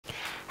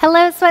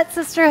Hello, Sweat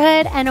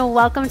Sisterhood, and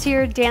welcome to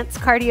your dance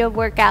cardio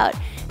workout.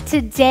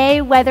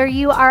 Today, whether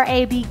you are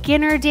a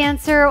beginner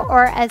dancer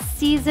or a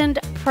seasoned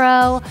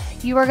pro,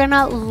 you are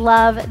gonna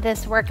love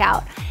this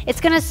workout. It's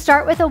gonna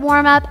start with a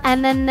warm-up,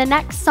 and then the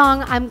next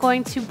song, I'm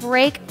going to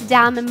break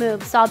down the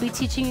moves. So I'll be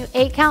teaching you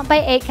 8 count by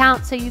 8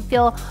 count so you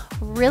feel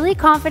really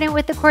confident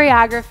with the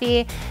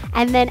choreography.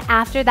 And then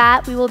after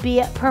that, we will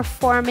be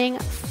performing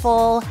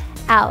full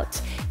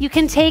out. You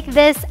can take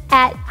this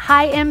at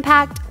high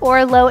impact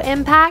or low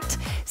impact.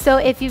 So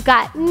if you've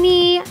got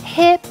knee,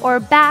 hip, or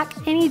back,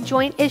 any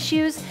joint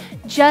issues,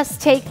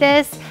 just take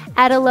this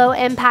at a low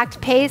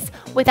impact pace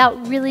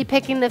without really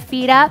picking the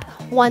feet up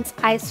once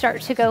I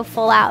start to go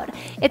full out.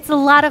 It's a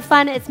lot of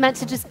fun. It's meant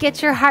to just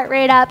get your heart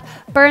rate up,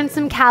 burn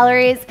some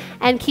calories,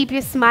 and keep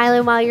you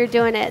smiling while you're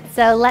doing it.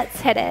 So let's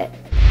hit it.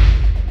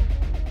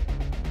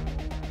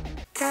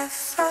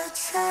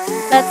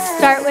 Let's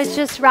start with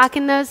just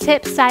rocking those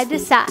hips side to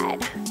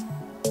side.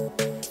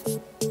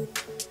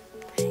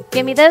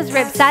 Give me those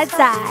ribs side to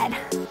side.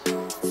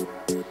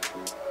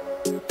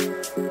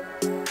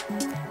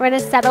 We're gonna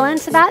settle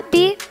into that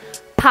beat.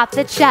 Pop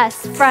the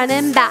chest, front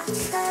and back.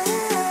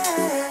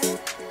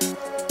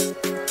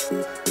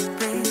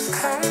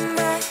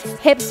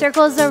 Hip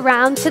circles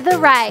around to the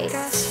right.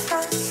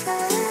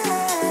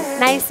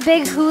 Nice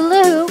big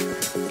hula hoop.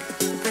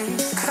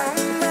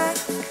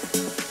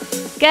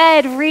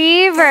 Good,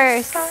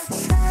 reverse.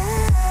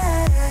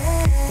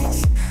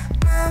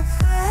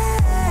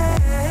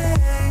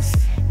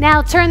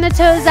 Now turn the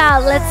toes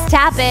out, let's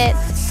tap it.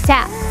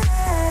 Tap,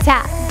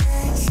 tap.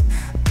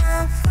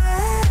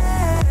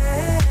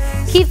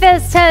 Keep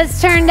those toes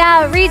turned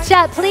out, reach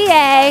up,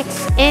 plie.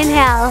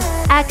 Inhale,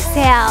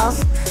 exhale.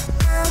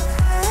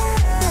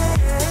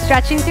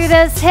 Stretching through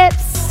those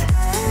hips,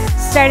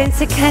 starting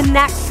to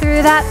connect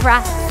through that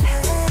breath.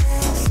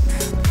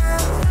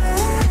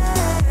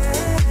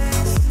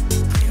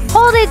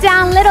 Hold it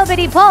down, little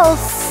bitty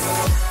pulse.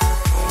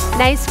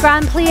 Nice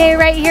grand plie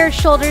right here,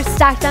 shoulders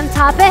stacked on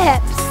top of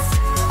hips.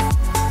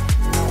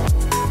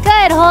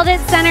 Good, hold it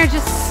center,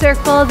 just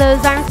circle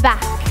those arms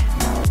back.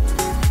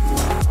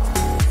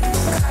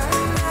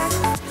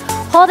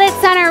 Hold it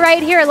center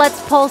right here,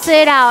 let's pulse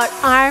it out.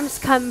 Arms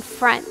come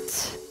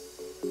front.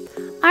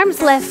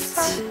 Arms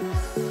lift.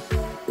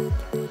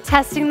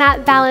 Testing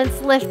that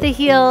balance, lift the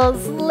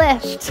heels,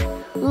 lift,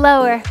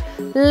 lower,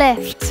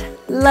 lift,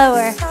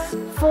 lower.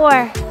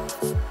 4,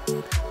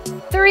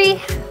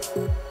 3,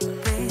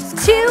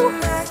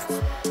 2.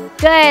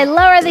 Good,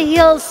 lower the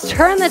heels,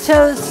 turn the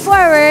toes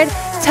forward,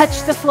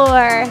 touch the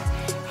floor.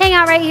 Hang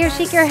out right here,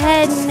 shake your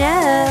head,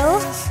 no.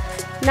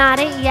 Nod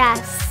it,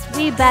 yes.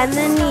 We bend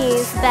the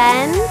knees,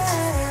 bend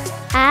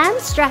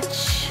and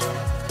stretch.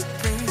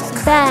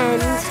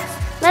 Bend.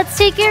 Let's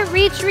take it,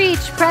 reach,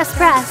 reach, press,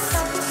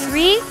 press.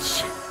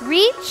 Reach,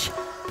 reach,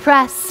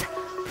 press,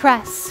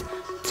 press.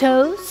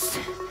 Toes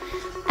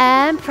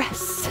and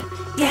press.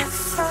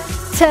 Yes,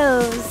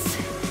 toes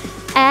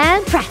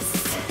and press.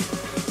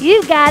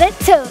 You got it,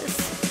 toes.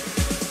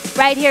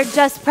 Right here,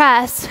 just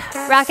press.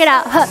 Rock it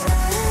out, hook.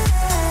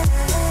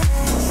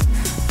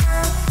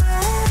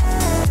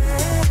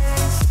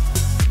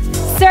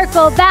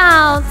 Circle,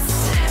 bounce.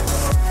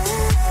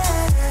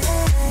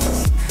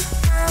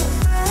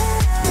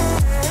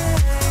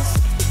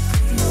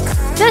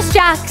 Just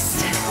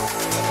jacks.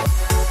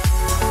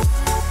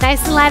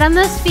 Nice and light on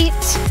those feet.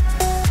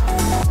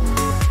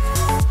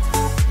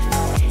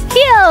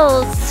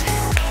 Heels.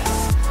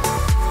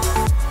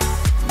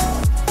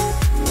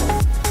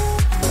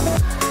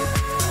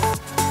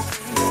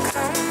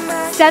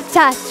 Step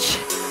touch,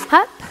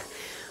 up.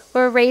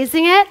 We're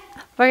raising it.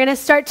 We're gonna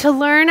start to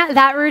learn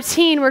that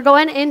routine. We're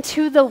going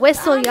into the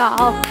whistle,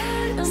 y'all.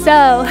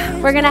 So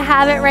we're gonna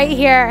have it right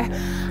here.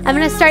 I'm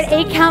gonna start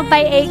 8 count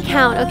by 8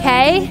 count,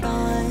 okay?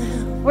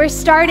 We're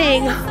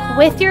starting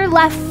with your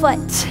left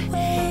foot.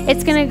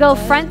 It's gonna go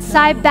front,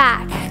 side,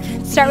 back.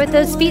 Start with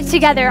those feet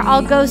together.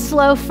 I'll go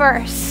slow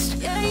first.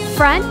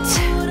 Front,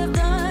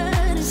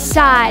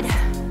 side,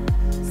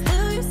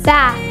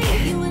 back,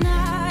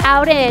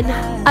 out in,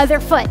 other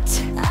foot.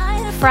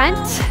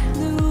 Front,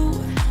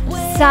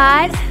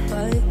 side,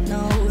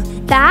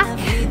 back,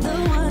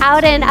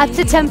 out in, up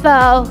to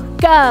tempo.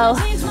 Go.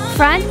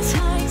 Front,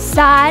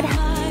 side,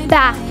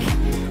 back,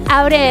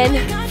 out in,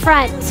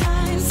 front,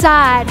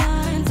 side,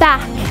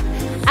 back,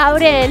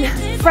 out in,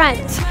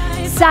 front,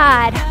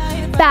 side,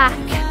 back,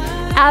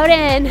 out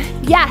in.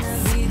 Yes.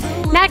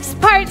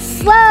 Next part,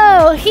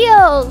 slow,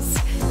 heels.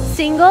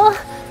 Single,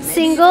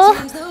 single,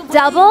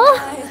 double.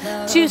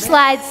 2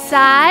 slides,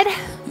 side,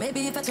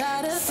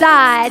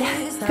 side.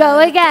 Go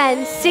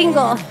again,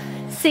 single,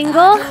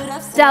 single,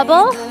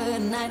 double.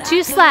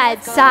 2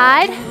 slides,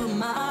 side.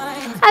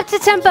 Up to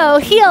tempo,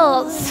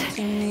 heels.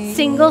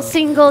 Single,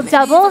 single,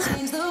 double.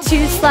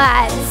 2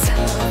 slides.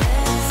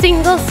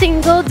 Single,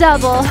 single,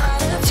 double.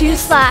 2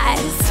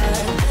 slides.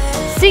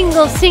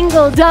 Single,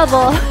 single,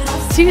 double.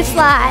 2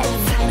 slides.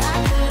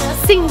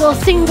 Single,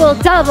 single,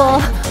 double.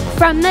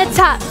 From the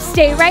top,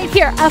 stay right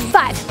here. A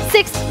 5,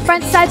 6,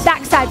 front side,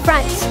 back side,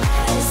 front,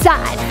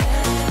 side,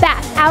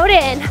 back, out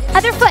in.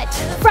 Other foot,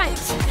 front,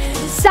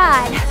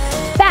 side,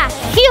 back,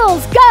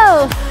 heels,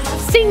 go.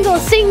 Single,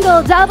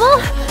 single,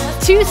 double,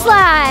 2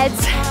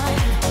 slides.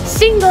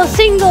 Single,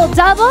 single,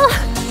 double,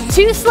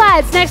 2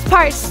 slides. Next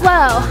part, slow.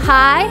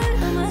 High,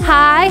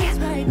 high,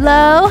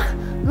 low,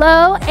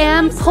 low,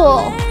 and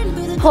pull.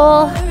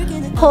 Pull,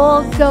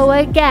 pull, go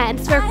again.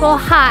 Circle,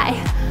 high,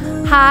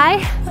 high,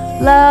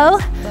 low,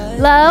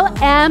 low,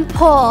 and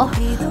pull.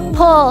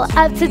 Pull,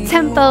 up to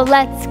tempo,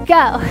 let's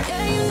go.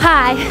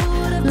 High,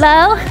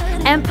 low,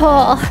 and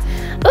pull.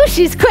 Ooh,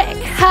 she's quick.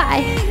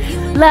 High,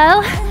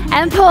 low,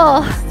 and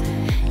pull.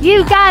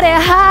 You got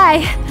it. High,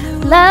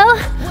 low,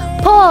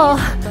 pull.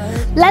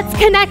 Let's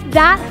connect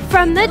that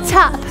from the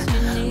top.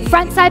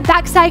 Front side,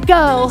 back side,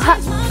 go.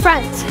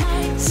 Front,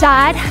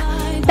 side,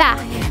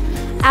 back,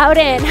 out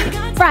in.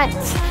 Front,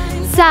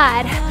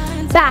 side,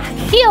 back,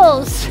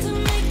 heels.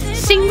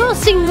 Single,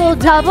 single,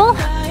 double,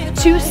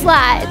 2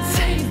 slides.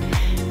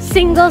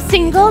 Single,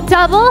 single,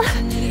 double,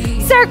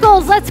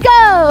 circles, let's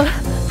go.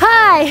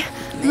 High,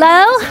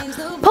 low,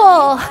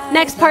 pull.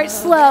 Next part,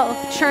 slow.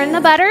 Churn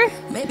the butter,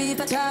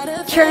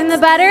 churn the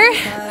butter,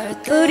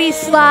 booty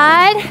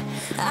slide,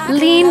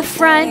 lean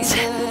front,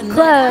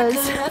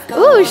 close.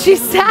 Ooh,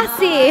 she's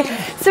sassy.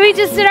 So we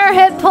just did our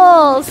hip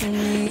pulls.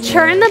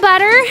 Churn the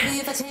butter,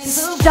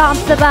 stomp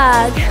the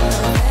bug.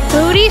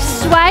 Booty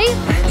swipe,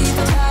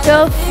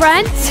 go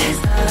front,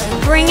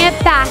 bring it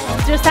back,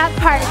 just that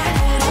part.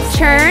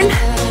 Turn,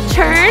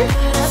 turn,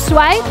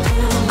 swipe,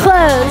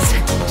 close.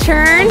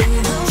 Turn,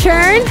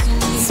 turn,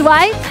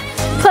 swipe,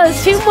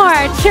 close. 2 more.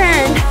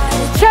 Turn,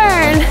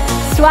 turn,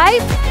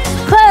 swipe,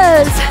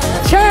 close.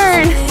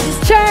 Turn,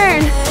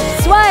 turn,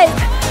 swipe,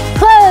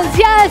 close.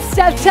 Yes,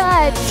 step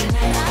touch.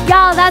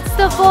 Y'all, that's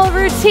the full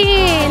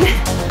routine.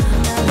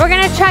 We're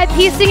gonna try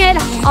piecing it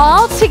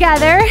all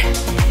together,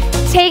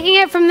 taking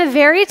it from the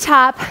very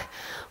top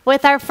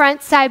with our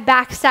front side,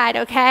 back side,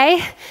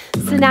 okay?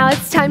 So now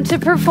it's time to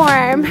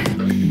perform.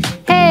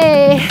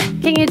 Hey,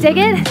 can you dig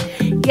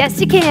it? Yes,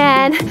 you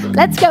can.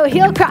 Let's go,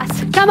 heel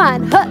cross. Come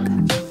on, hook.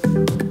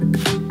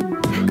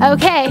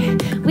 Okay,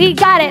 we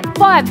got it.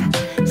 5,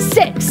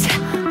 6,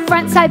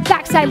 front side,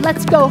 back side.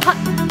 Let's go, hop,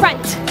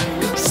 front,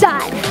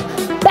 side,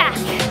 back,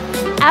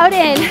 out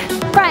in,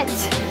 front,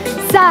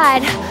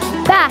 side,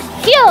 back,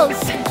 heels.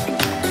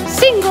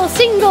 Single,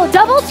 single,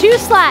 double, 2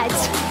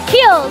 slides.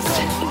 Heels.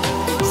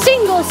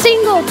 Single,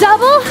 single,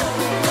 double,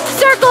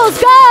 circles,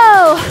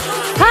 go.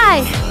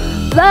 High,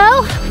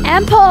 low,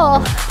 and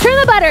pull. Turn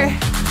the butter,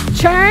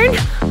 turn,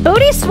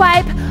 booty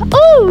swipe.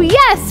 Ooh,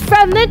 yes,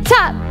 from the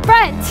top.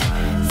 Front,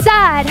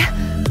 side,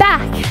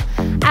 back,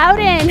 out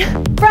in,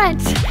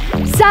 front,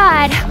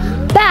 side,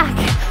 back.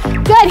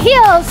 Good,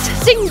 heels.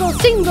 Single,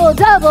 single,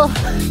 double,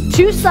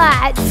 2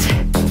 slides.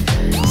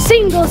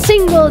 Single,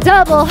 single,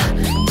 double,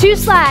 2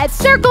 slides.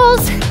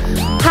 Circles,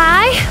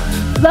 high,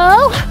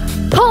 low,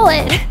 pull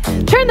it.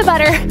 Turn the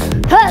butter,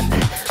 up,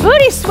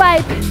 booty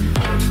swipe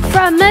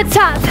from the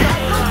top.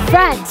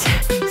 Front,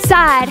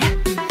 side,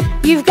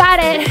 you've got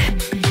it.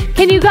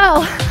 Can you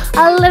go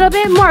a little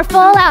bit more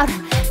full out?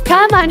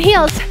 Come on,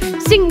 heels.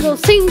 Single,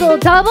 single,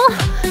 double,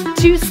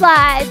 2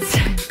 slides.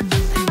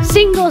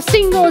 Single,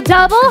 single,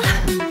 double,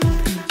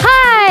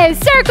 high,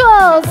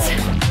 circles,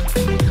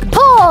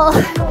 pull,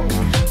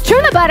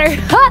 turn the butter,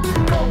 up.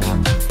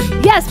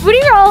 Yes, booty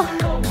roll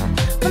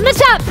from the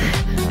top.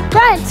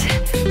 Front,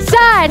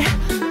 side,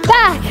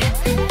 back.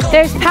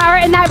 There's power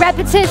in that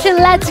repetition.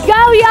 Let's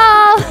go,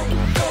 y'all.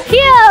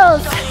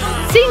 Heels.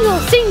 Single,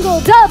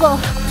 single, double.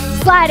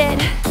 Slide it.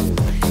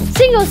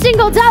 Single,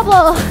 single,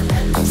 double.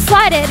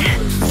 Slide it.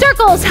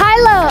 Circles, high,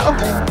 low.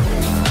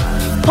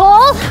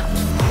 Pull.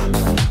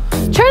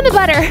 Turn the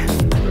butter.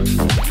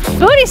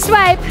 Booty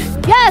swipe.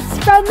 Yes,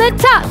 from the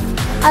top.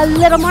 A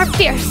little more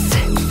fierce.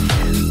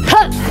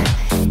 Hup.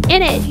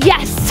 In it,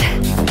 yes.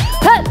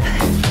 Hup.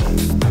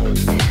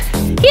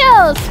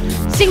 Heels,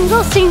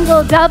 single,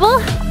 single, double,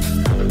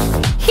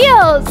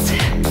 heels,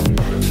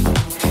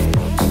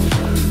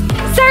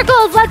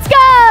 circles, let's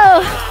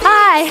go,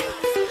 high,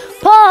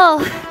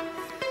 pull,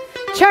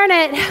 turn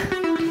it,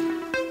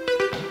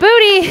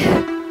 booty,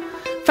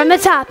 from the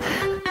top.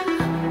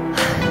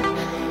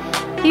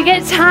 You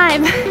get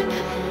time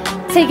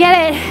to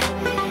get it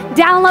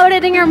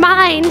downloaded in your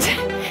mind.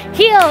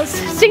 Heels,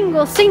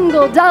 single,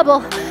 single,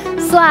 double,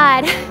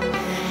 slide,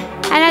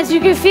 and as you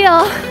can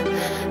feel,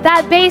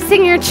 that bass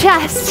in your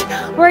chest,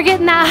 we're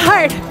getting that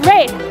heart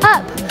rate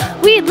up.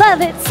 We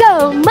love it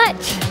so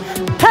much.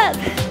 Up.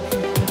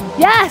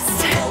 Yes.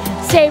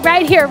 Stay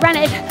right here. Run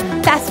it.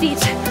 Fast feet.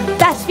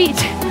 Fast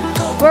feet.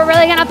 We're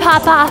really gonna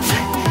pop off.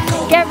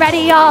 Get ready,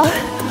 y'all.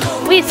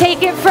 We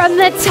take it from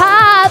the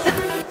top.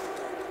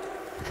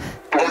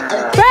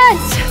 Front,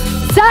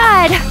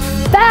 side,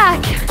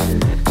 back.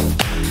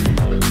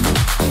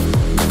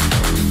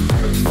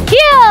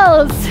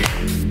 Heels.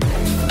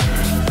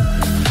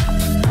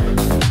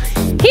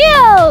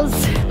 Heels,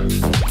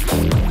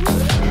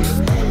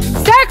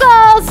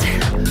 circles,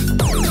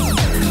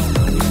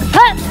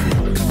 up,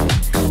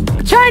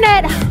 turn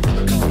it,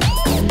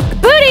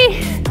 booty,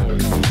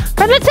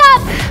 from the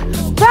top,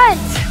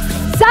 front,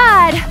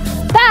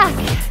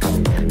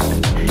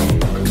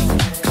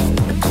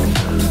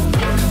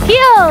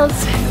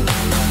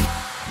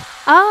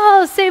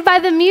 say by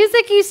the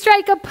music you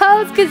strike a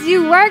pose because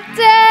you worked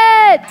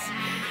it.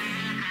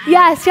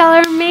 Yes, y'all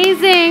are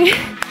amazing.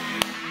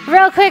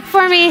 Real quick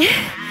for me.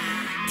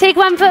 Take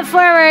one foot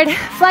forward,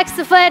 flex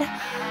the foot,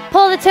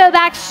 pull the toe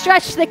back,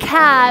 stretch the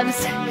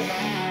calves.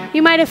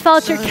 You might have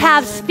felt your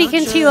calves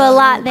speaking to you a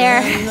lot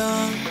there.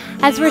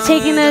 As we're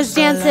taking those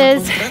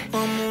dances,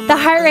 the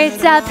heart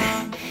rate's up.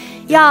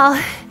 Y'all,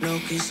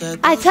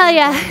 I tell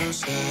ya,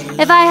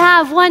 if I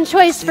have one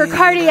choice for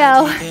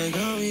cardio,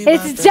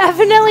 it's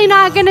definitely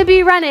not gonna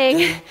be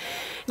running.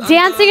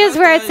 Dancing is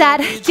where it's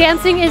at.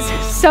 Dancing is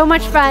so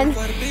much fun.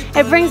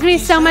 It brings me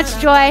so much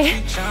joy.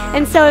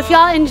 And so if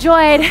y'all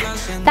enjoyed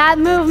that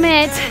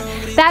movement,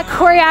 that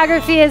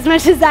choreography as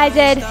much as I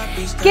did,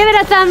 give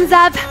it a thumbs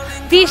up.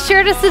 Be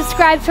sure to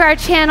subscribe to our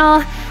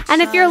channel.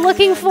 And if you're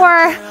looking for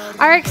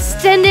our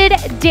extended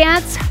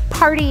dance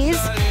parties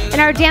and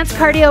our dance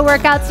cardio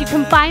workouts, you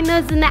can find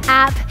those in the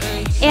app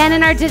and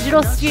in our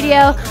digital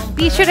studio.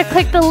 Be sure to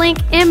click the link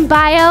in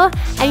bio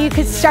and you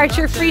can start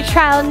your free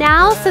trial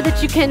now so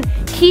that you can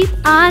keep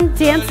on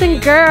dancing,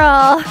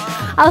 girl.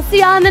 I'll see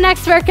y'all in the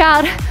next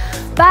workout.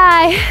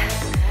 Bye.